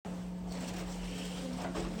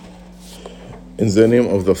In the name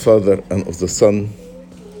of the Father, and of the Son,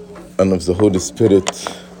 and of the Holy Spirit,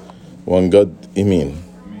 one God, Amen.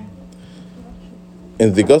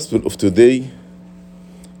 In the Gospel of today,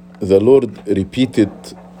 the Lord repeated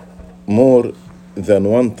more than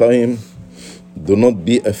one time, do not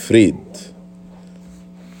be afraid.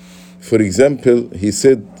 For example, he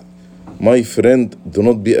said, my friend, do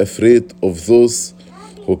not be afraid of those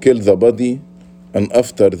who kill the body, and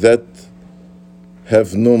after that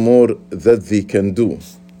have no more that they can do.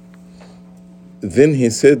 Then he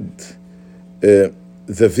said, the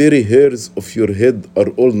very hairs of your head are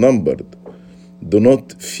all numbered. Do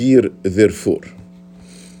not fear, therefore.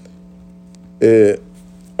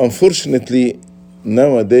 Unfortunately,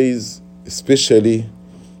 nowadays, especially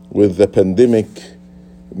with the pandemic,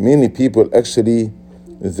 many people actually,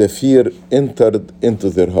 the fear entered into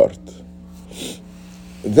their heart.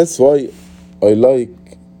 That's why I like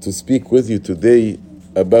to speak with you today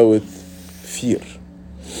about fear.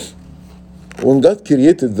 When God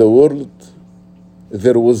created the world,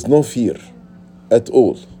 there was no fear at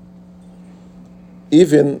all.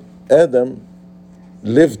 Even Adam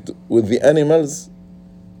lived with the animals,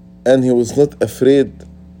 and he was not afraid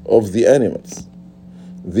of the animals.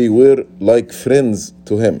 They were like friends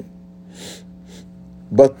to him.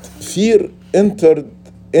 But fear entered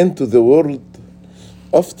into the world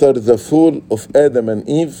after the fall of Adam and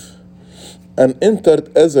Eve, and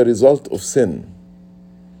entered as a result of sin.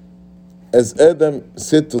 As Adam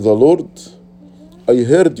said to the Lord, I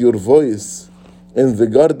heard your voice in the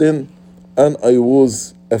garden, and I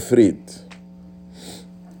was afraid.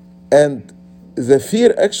 And the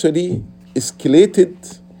fear actually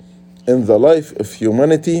escalated in the life of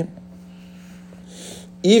humanity,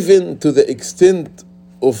 even to the extent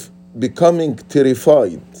of becoming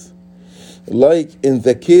terrified, like in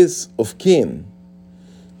the case of Cain.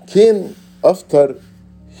 Cain, after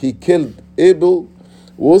he killed Abel,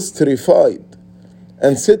 was terrified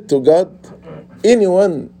and said to God,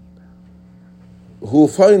 anyone who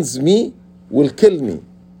finds me will kill me,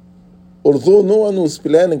 although no one was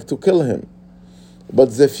planning to kill him.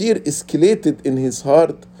 But the fear escalated in his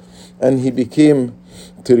heart, and he became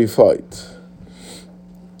terrified.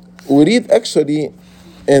 We read actually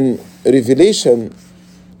in Revelation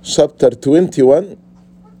chapter 21,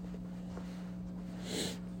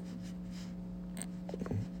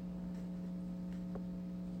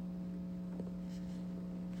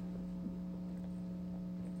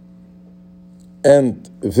 and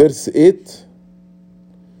verse 8,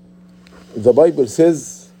 the Bible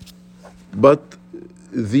says, but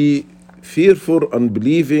the fearful,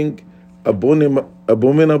 unbelieving,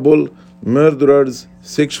 abominable, murderers,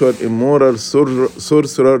 sexual immoral,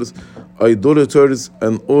 sorcerers, idolaters,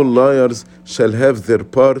 and all liars shall have their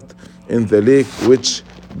part in the lake which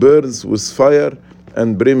burns with fire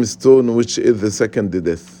and brimstone, which is the second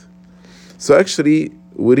death. So actually,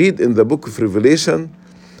 we read in the book of Revelation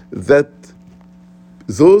that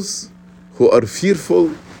those who are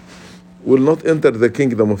fearful will not enter the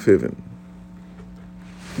kingdom of heaven.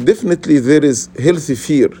 Definitely there is healthy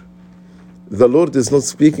fear. The Lord is not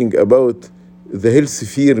speaking about the healthy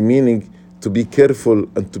fear, meaning to be careful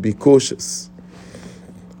and to be cautious,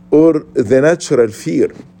 or the natural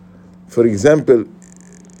fear. For example,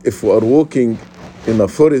 if we are walking in a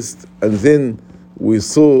forest and then we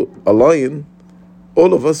saw a lion,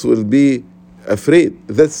 all of us will be afraid.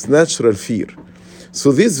 That's natural fear.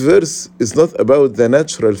 So this verse is not about the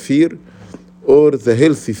natural fear or the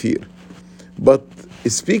healthy fear, but it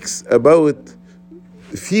speaks about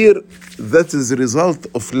fear that is a result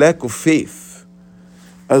of lack of faith.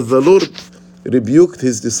 As the Lord rebuked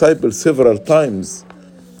his disciples several times,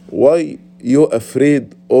 why you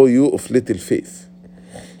afraid, O you of little faith?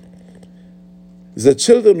 The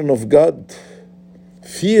children of God,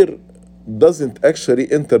 fear doesn't actually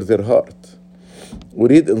enter their heart. We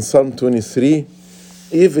read in Psalm 23,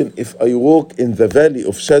 even if I walk in the valley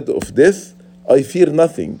of shadow of death, I fear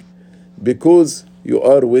nothing, because you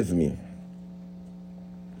are with me.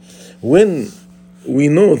 When we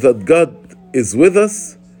know that God is with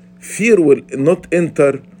us, fear will not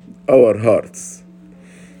enter our hearts.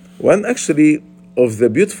 One actually of the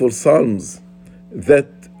beautiful psalms that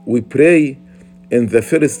we pray in the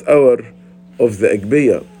first hour of the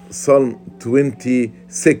Agpeya, Psalm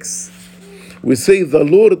 26, we say, the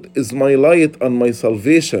Lord is my light and my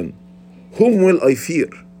salvation. Whom will I fear?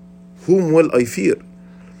 Whom will I fear?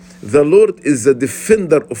 The Lord is the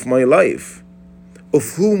defender of my life. Of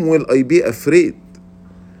whom will I be afraid?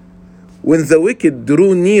 When the wicked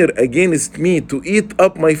drew near against me to eat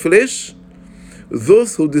up my flesh,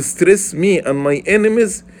 those who distress me and my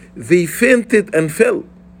enemies, they fainted and fell.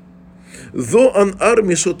 Though an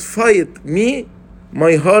army should fight me,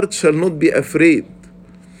 my heart shall not be afraid.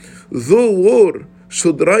 Though war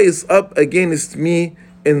should rise up against me,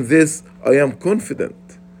 in this I am confident.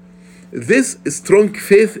 This strong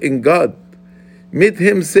faith in God made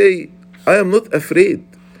him say, I am not afraid.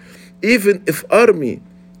 Even if army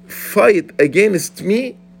fight against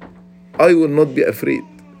me, I will not be afraid.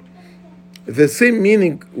 The same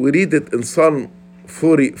meaning, we read it in Psalm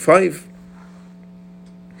 45,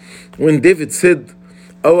 when David said,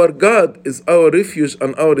 our God is our refuge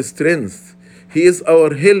and our strength. He is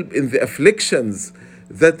our help in the afflictions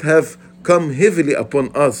that have come heavily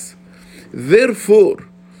upon us. Therefore,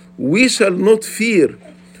 we shall not fear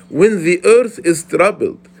when the earth is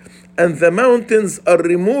troubled and the mountains are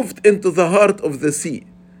removed into the heart of the sea.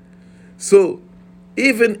 So,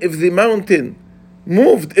 even if the mountain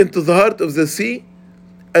moved into the heart of the sea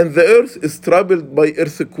and the earth is troubled by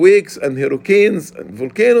earthquakes and hurricanes and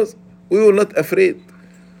volcanoes, we will not afraid.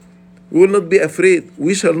 We will not be afraid.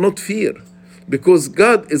 We shall not fear, because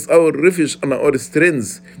God is our refuge and our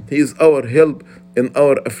strength. He is our help in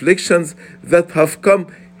our afflictions that have come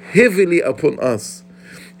heavily upon us.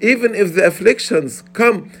 Even if the afflictions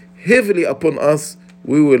come heavily upon us,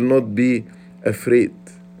 we will not be afraid.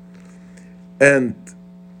 And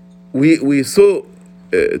we saw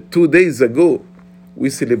 2 days ago, we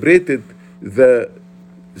celebrated the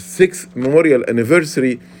 6th memorial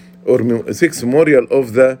anniversary, or 6th memorial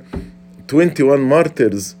of the 21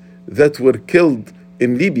 martyrs that were killed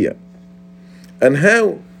in Libya, and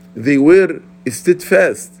how they were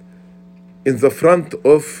steadfast in the front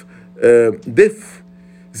of death.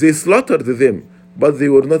 They slaughtered them, but they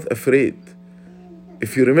were not afraid.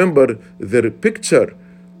 If you remember their picture,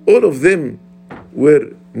 all of them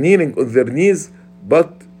were kneeling on their knees,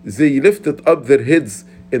 but they lifted up their heads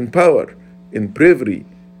in power, in bravery.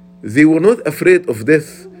 They were not afraid of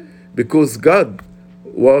death because God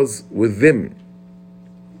was with them.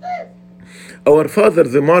 Our father,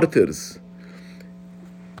 the martyrs,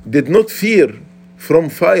 did not fear from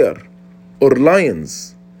fire or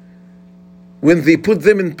lions. When they put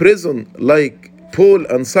them in prison, like Paul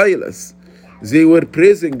and Silas, they were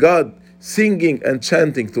praising God, singing and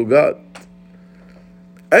chanting to God.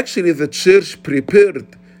 Actually, the church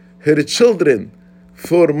prepared her children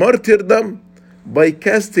for martyrdom by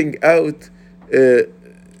casting out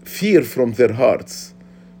fear from their hearts.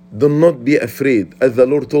 Do not be afraid, as the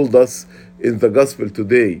Lord told us in the gospel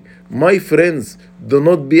today. My friends, do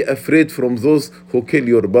not be afraid from those who kill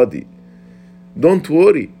your body. Don't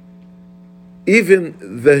worry. Even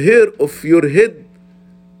the hair of your head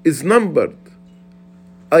is numbered.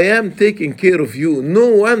 I am taking care of you. No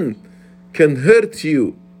one can hurt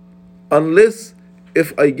you unless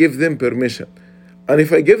if I give them permission. And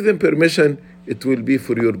if I give them permission, it will be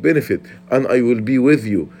for your benefit, and I will be with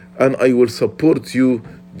you, and I will support you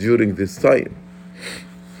during this time.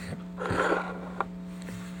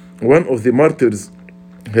 One of the martyrs,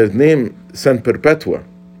 her name Saint Perpetua,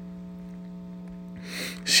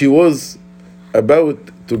 she was about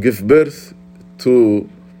to give birth to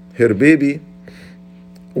her baby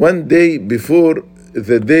one day before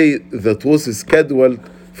the day that was scheduled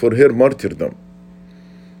for her martyrdom.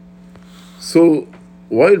 So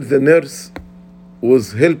while the nurse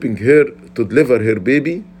was helping her to deliver her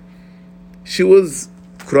baby, she was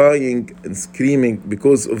crying and screaming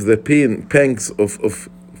because of the pangs of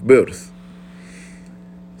birth.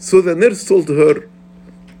 So the nurse told her,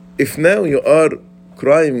 if now you are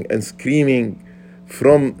crying and screaming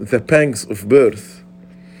from the pangs of birth,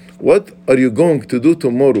 what are you going to do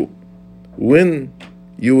tomorrow when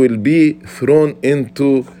you will be thrown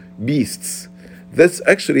into beasts? That's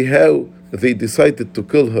actually how they decided to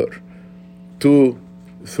kill her, to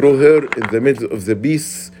throw her in the middle of the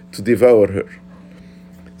beasts to devour her.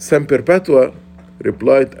 Saint Perpetua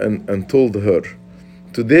replied and told her,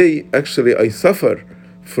 today actually I suffer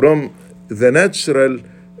from the natural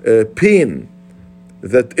pain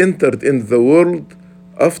that entered in the world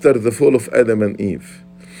after the fall of Adam and Eve.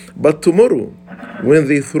 But tomorrow, when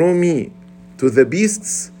they throw me to the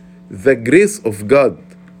beasts, the grace of God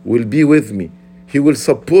will be with me. He will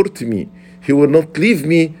support me. He will not leave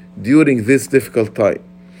me during this difficult time.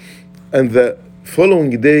 And the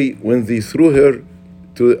following day, when they threw her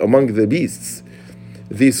among the beasts,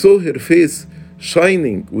 they saw her face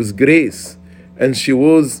shining with grace, and she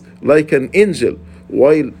was like an angel,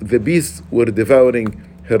 while the beasts were devouring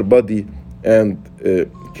her body and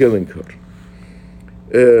killing her.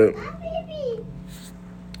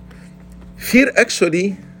 Fear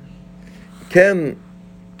actually can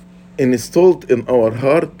installed in our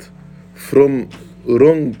heart from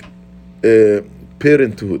wrong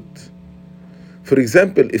parenthood. For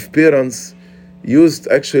example, if parents used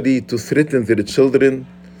actually to threaten their children,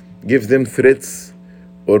 give them threats,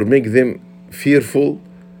 or make them fearful,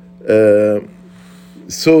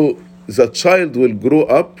 so the child will grow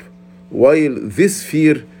up while this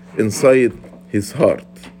fear inside his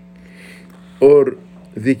heart. Or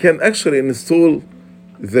they can actually install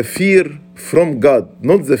the fear from God,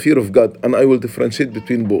 not the fear of God, and I will differentiate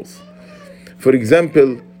between both. For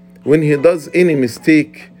example, when he does any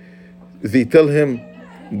mistake, they tell him,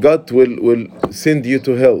 God will send you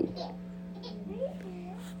to hell.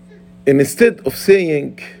 Instead of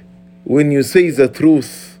saying, when you say the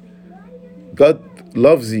truth, God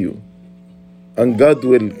loves you, and God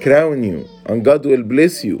will crown you, and God will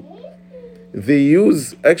bless you, they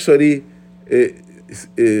use actually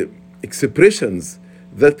expressions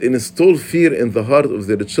that install fear in the heart of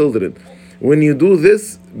their children. When you do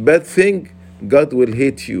this bad thing, God will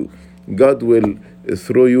hate you. God will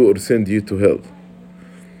throw you or send you to hell.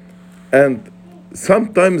 And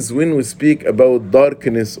sometimes when we speak about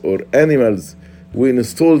darkness or animals, we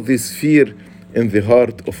install this fear in the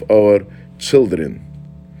heart of our children.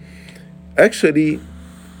 Actually,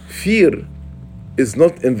 fear is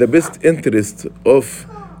not in the best interest of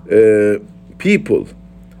people,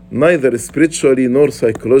 neither spiritually nor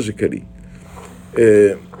psychologically.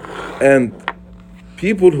 And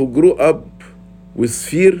people who grew up with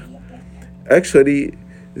fear, actually,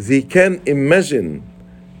 they can imagine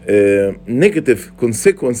negative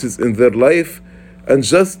consequences in their life and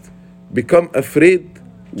just become afraid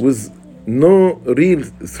with no real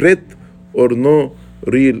threat or no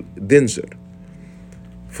real danger.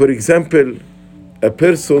 For example, a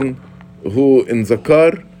person who in the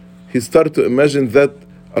car, he starts to imagine that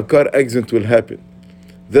a car accident will happen.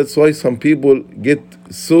 That's why some people get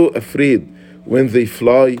so afraid when they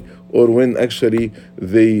fly or when actually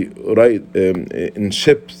they ride in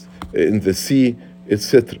ships in the sea,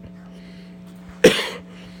 etc.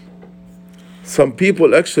 Some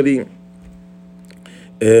people actually,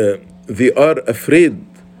 they are afraid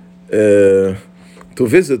to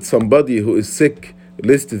visit somebody who is sick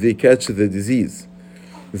lest they catch the disease.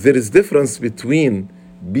 There is difference between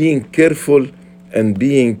being careful and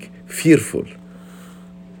being fearful.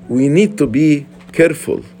 We need to be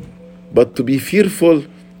careful, but to be fearful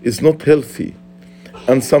is not healthy.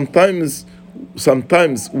 And sometimes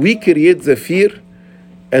we create the fear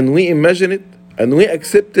and we imagine it and we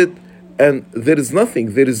accept it, and there is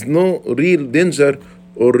nothing, there is no real danger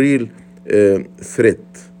or real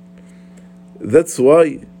threat. That's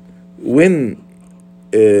why when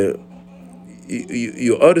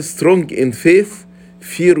you are strong in faith,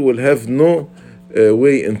 fear will have no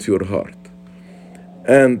way into your heart.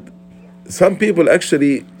 And some people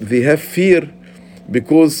actually, they have fear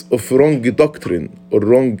because of wrong doctrine or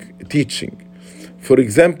wrong teaching. For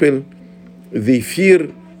example, they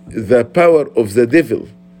fear the power of the devil.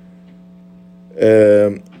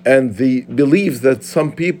 And they believe that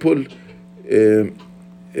some people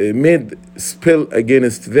made spell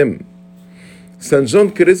against them. St.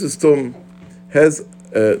 John Chrysostom has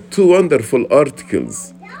two wonderful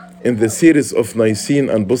articles in the series of Nicene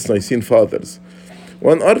and Post-Nicene Fathers.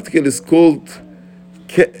 One article is called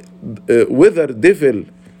Whether Devil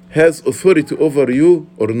Has Authority Over You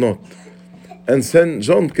or Not. And St.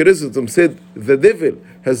 John Chrysostom said, the devil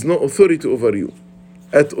has no authority over you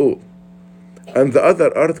at all. And the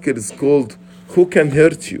other article is called, Who Can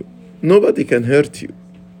Hurt You? Nobody can hurt you.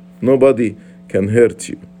 Nobody can hurt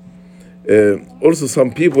you. Also,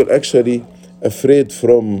 some people actually afraid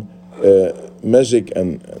from magic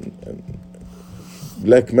and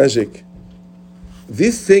black magic.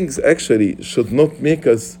 These things actually should not make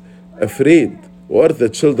us afraid. We are the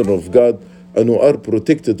children of God and we are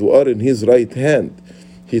protected, we are in His right hand.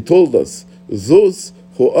 He told us, those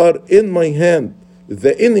who are in my hand,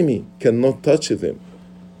 the enemy cannot touch them.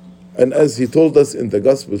 And as He told us in the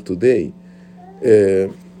gospel today,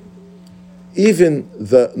 even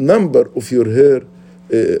the number of your hair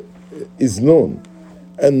is known,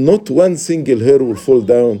 and not one single hair will fall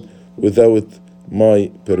down without my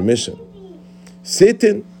permission.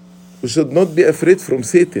 Satan, we should not be afraid from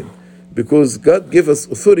Satan, because God gave us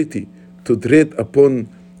authority to tread upon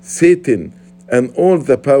Satan and all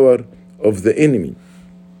the power of the enemy.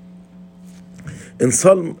 In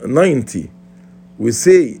Psalm 90, we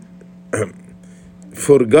say,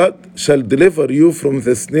 For God shall deliver you from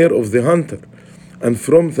the snare of the hunter and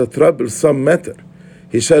from the troublesome matter.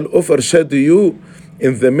 He shall overshadow you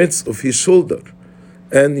in the midst of his shoulder,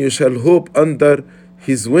 and you shall hope under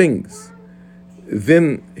his wings.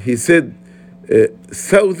 Then he said,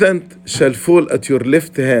 1,000 shall fall at your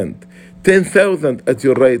left hand, 10,000 at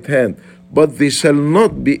your right hand, but they shall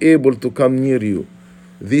not be able to come near you.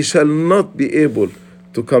 They shall not be able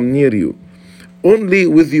to come near you. Only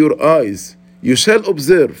with your eyes you shall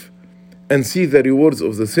observe and see the rewards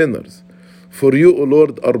of the sinners. For you, O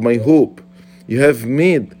Lord, are my hope. You have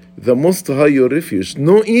made the Most High your refuge.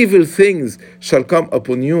 No evil things shall come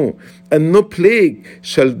upon you, and no plague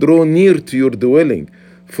shall draw near to your dwelling.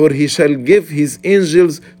 For he shall give his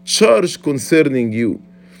angels charge concerning you,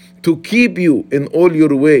 to keep you in all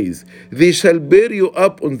your ways. They shall bear you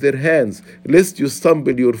up on their hands, lest you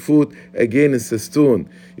stumble your foot against a stone.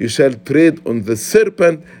 You shall tread on the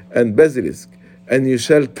serpent and basilisk, and you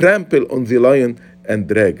shall trample on the lion and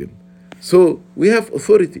dragon. So we have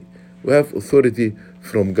authority. We have authority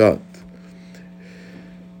from God.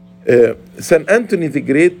 Saint Anthony the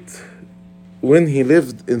Great, when he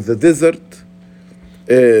lived in the desert,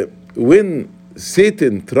 when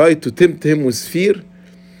Satan tried to tempt him with fear,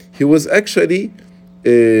 he was actually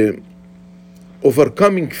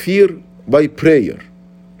overcoming fear by prayer.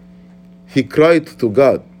 He cried to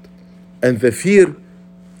God, and the fear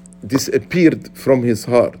disappeared from his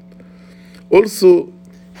heart. Also,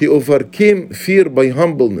 he overcame fear by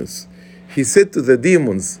humbleness. He said to the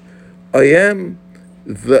demons, I am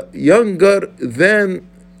the younger than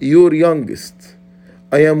your youngest.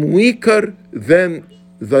 I am weaker than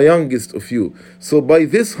the youngest of you. So by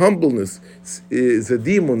this humbleness, the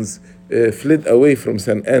demons fled away from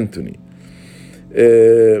Saint Anthony.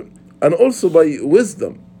 And also by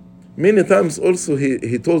wisdom. Many times also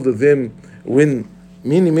he told them, when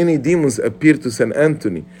many demons appeared to Saint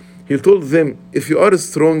Anthony, he told them, if you are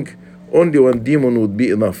strong, only one demon would be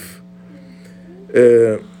enough.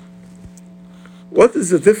 What is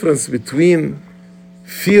the difference between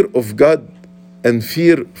fear of God and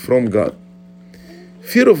fear from God?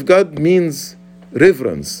 Fear of God means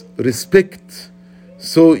reverence, respect.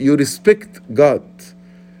 So you respect God.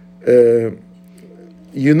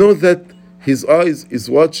 You know that his eyes is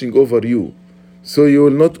watching over you, so you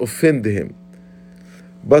will not offend him.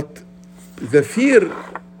 But the fear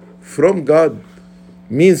from God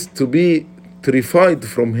means to be terrified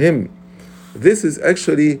from him. This is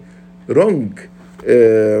actually wrong,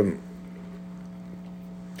 and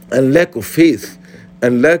lack of faith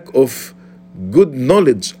and lack of good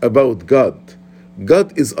knowledge about God.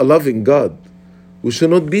 God is a loving God. We should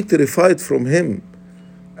not be terrified from him.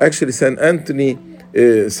 Actually, Saint Anthony,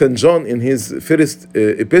 Saint John, in his first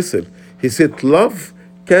epistle, he said, love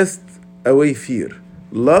casts away fear.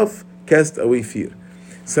 Love casts away fear.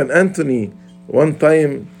 Saint Anthony, one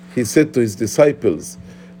time, he said to his disciples,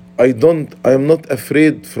 I am not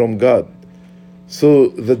afraid from God. So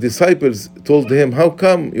the disciples told him, how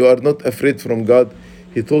come you are not afraid from God?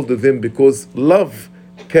 He told them, because love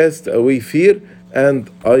casts away fear, and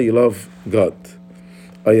I love God.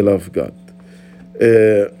 I love God.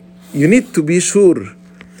 You need to be sure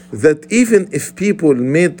that even if people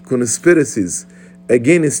made conspiracies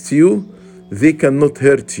against you, they cannot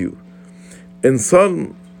hurt you. In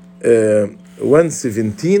Psalm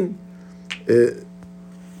 117,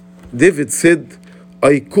 David said,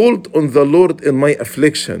 I called on the Lord in my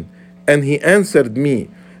affliction, and he answered me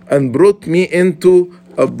and brought me into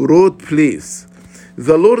a broad place.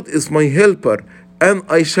 The Lord is my helper, and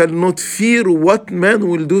I shall not fear what man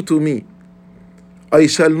will do to me. I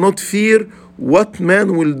shall not fear what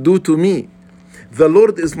man will do to me. The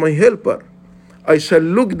Lord is my helper. I shall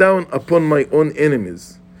look down upon my own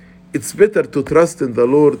enemies. It's better to trust in the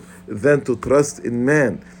Lord than to trust in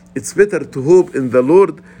man. It's better to hope in the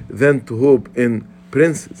Lord than to hope in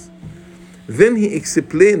princes. Then he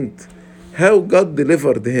explained how God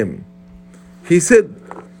delivered him. He said,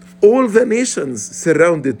 all the nations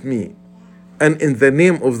surrounded me, and in the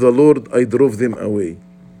name of the Lord I drove them away.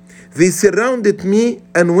 They surrounded me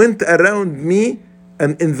and went around me,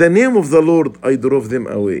 and in the name of the Lord I drove them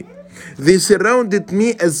away. They surrounded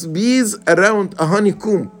me as bees around a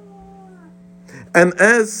honeycomb, and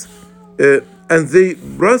they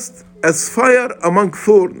burst as fire among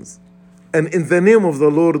thorns, and in the name of the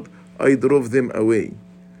Lord I drove them away.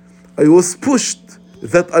 I was pushed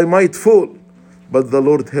that I might fall, but the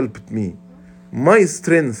Lord helped me. My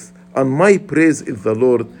strength and my praise is the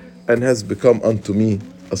Lord, and has become unto me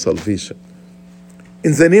a salvation.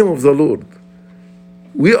 In the name of the Lord.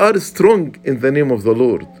 We are strong in the name of the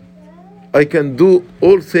Lord. I can do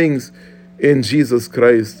all things in Jesus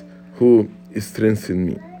Christ who strengthens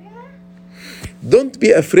me. Don't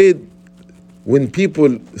be afraid when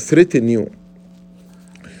people threaten you.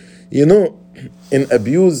 You know, in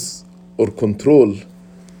abuse or control,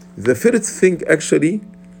 the first thing actually,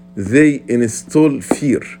 they install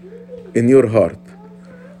fear in your heart.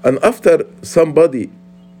 And after somebody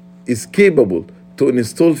is capable to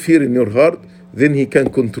install fear in your heart, then he can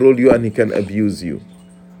control you and he can abuse you.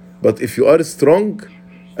 But if you are strong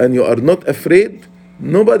and you are not afraid,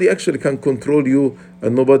 nobody actually can control you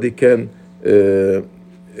and nobody can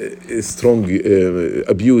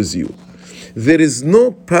abuse you. There is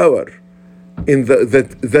no power in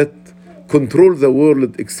that control the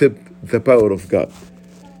world except the power of God.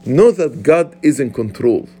 Know that God is in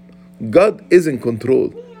control. God is in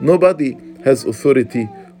control. Nobody has authority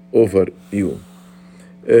over you.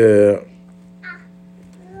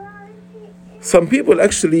 Some people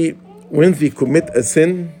actually, when they commit a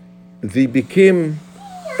sin, they became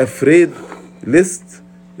afraid lest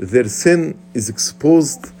their sin is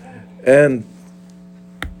exposed and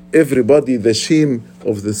everybody, the shame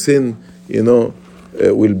of the sin,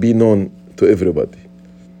 will be known to everybody.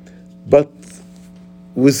 But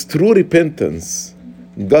with true repentance,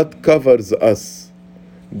 God covers us.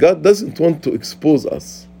 God doesn't want to expose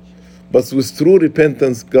us. But with true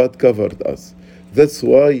repentance, God covered us. That's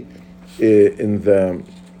why in the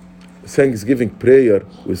Thanksgiving prayer,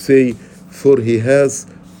 we say, for he has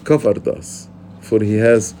covered us. For he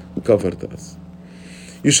has covered us.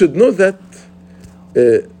 You should know that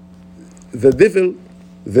the devil,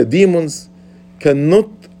 the demons, cannot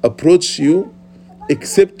approach you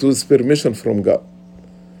except with permission from God.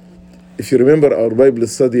 If you remember our Bible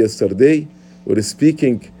study yesterday, we were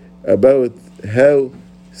speaking about how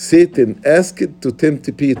Satan asked to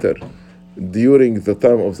tempt Peter during the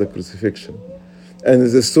time of the crucifixion. And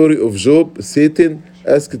in the story of Job, Satan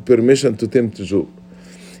asked permission to tempt Job.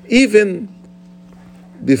 Even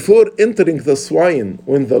before entering the swine,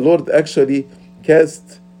 when the Lord actually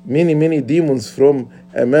cast many demons from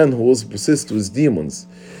a man who was possessed with demons,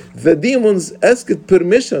 the demons asked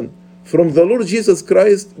permission from the Lord Jesus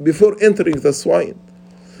Christ before entering the swine.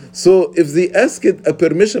 So if they asked a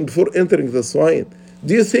permission before entering the swine,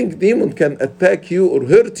 do you think demon can attack you or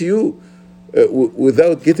hurt you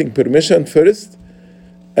without getting permission first?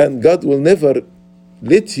 And God will never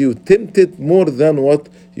let you tempt it more than what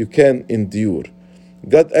you can endure.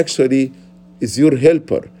 God actually is your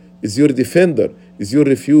helper, is your defender, is your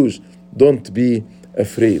refuge. Don't be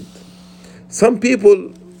afraid. Some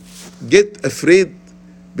people get afraid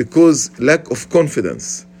because lack of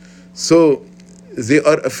confidence. So they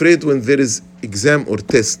are afraid when there is exam or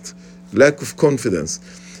test, lack of confidence.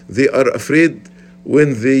 They are afraid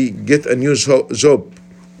when they get a new job,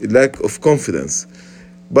 lack of confidence.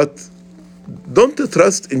 But don't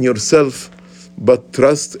trust in yourself, but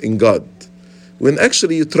trust in God. When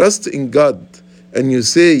actually you trust in God and you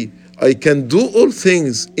say, I can do all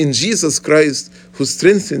things in Jesus Christ who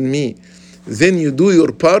strengthens me, then you do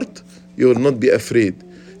your part, you will not be afraid.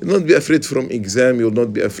 You will not be afraid from exam, you will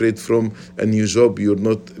not be afraid from a new job, you will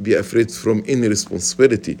not be afraid from any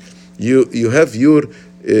responsibility. You have your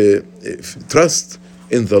trust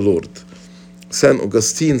in the Lord. St.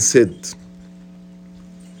 Augustine said,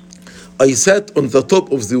 I sat on the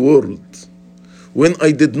top of the world when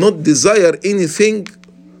I did not desire anything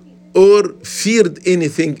or feared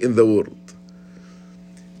anything in the world.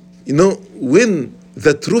 When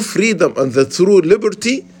the true freedom and the true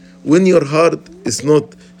liberty, when your heart is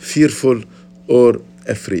not fearful or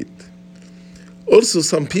afraid. Also,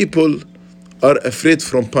 some people are afraid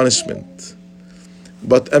from punishment.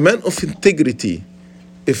 But a man of integrity,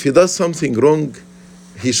 if he does something wrong,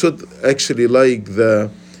 he should actually, like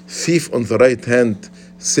the thief on the right hand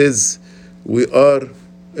says, we are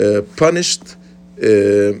punished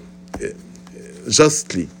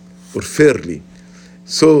justly or fairly.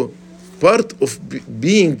 So part of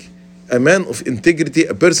being a man of integrity,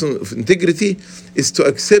 a person of integrity, is to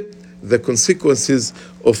accept the consequences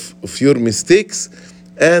of your mistakes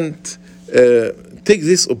and take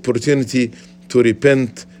this opportunity to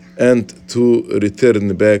repent and to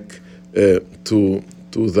return back to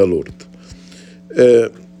the Lord.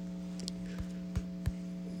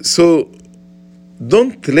 So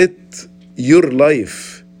don't let your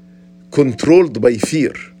life controlled by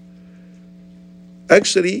fear.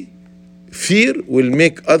 Actually, fear will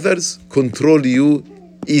make others control you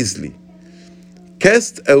easily.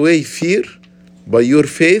 Cast away fear by your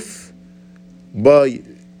faith, by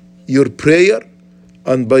your prayer,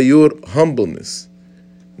 and by your humbleness.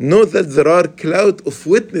 Know that there are a cloud of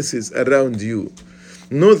witnesses around you.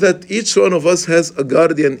 Know that each one of us has a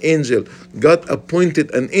guardian angel. God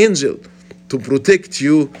appointed an angel to protect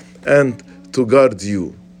you and to guard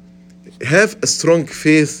you. Have a strong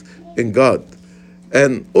faith in God.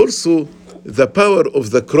 And also, the power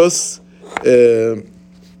of the cross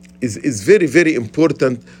is very, very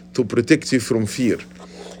important to protect you from fear.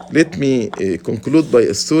 Let me conclude by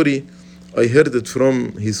a story. I heard it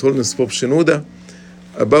from His Holiness Pope Shenouda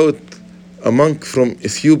about a monk from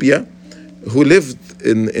Ethiopia who lived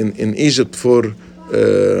in Egypt for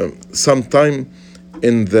some time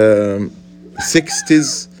in the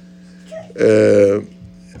 60s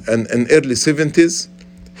and early 70s.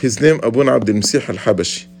 His name Abuna Abd al-Masih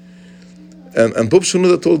al-Habashi. And Pope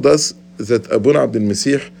Shenouda told us that Abuna Abd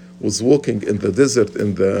al-Masih was walking in the desert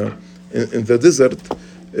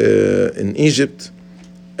in Egypt,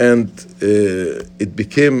 and it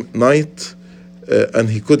became night, and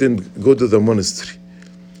he couldn't go to the monastery.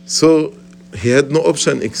 So he had no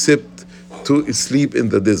option except to sleep in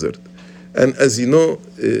the desert. And as you know,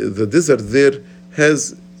 the desert there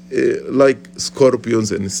has like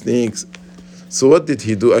scorpions and snakes. So what did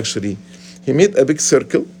he do actually? He made a big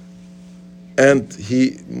circle, and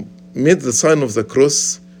he made the sign of the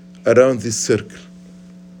cross around this circle.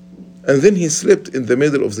 And then he slept in the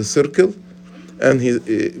middle of the circle, and he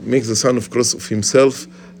makes the sign of cross of himself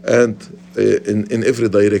and in every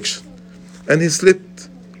direction. And he slept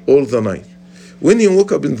all the night. When he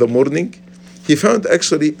woke up in the morning, he found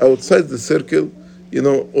actually outside the circle,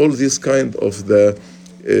 all these kind of the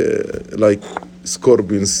like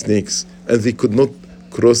scorpions, snakes, and they could not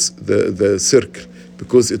cross the circle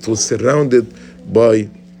because it was surrounded by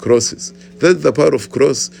crosses. That's the power of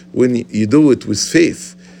cross when you do it with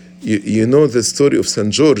faith. You know the story of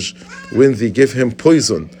St. George when they gave him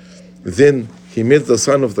poison. Then he made the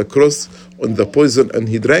sign of the cross on the poison and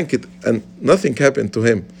he drank it and nothing happened to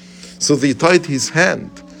him. So they tied his hand.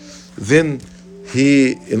 Then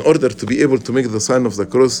he, in order to be able to make the sign of the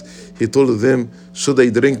cross, he told them, should I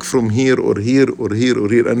drink from here or here or here or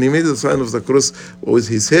here? And he made the sign of the cross with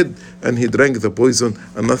his head and he drank the poison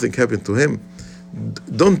and nothing happened to him.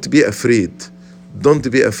 Don't be afraid.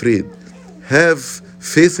 Don't be afraid. Have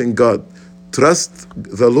faith in God. Trust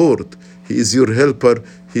the Lord. He is your helper.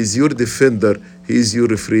 He is your defender. He is your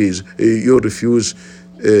refuge.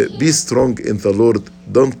 Be strong in the Lord.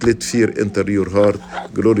 Don't let fear enter your heart.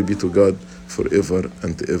 Glory be to God forever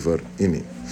and ever. Amen.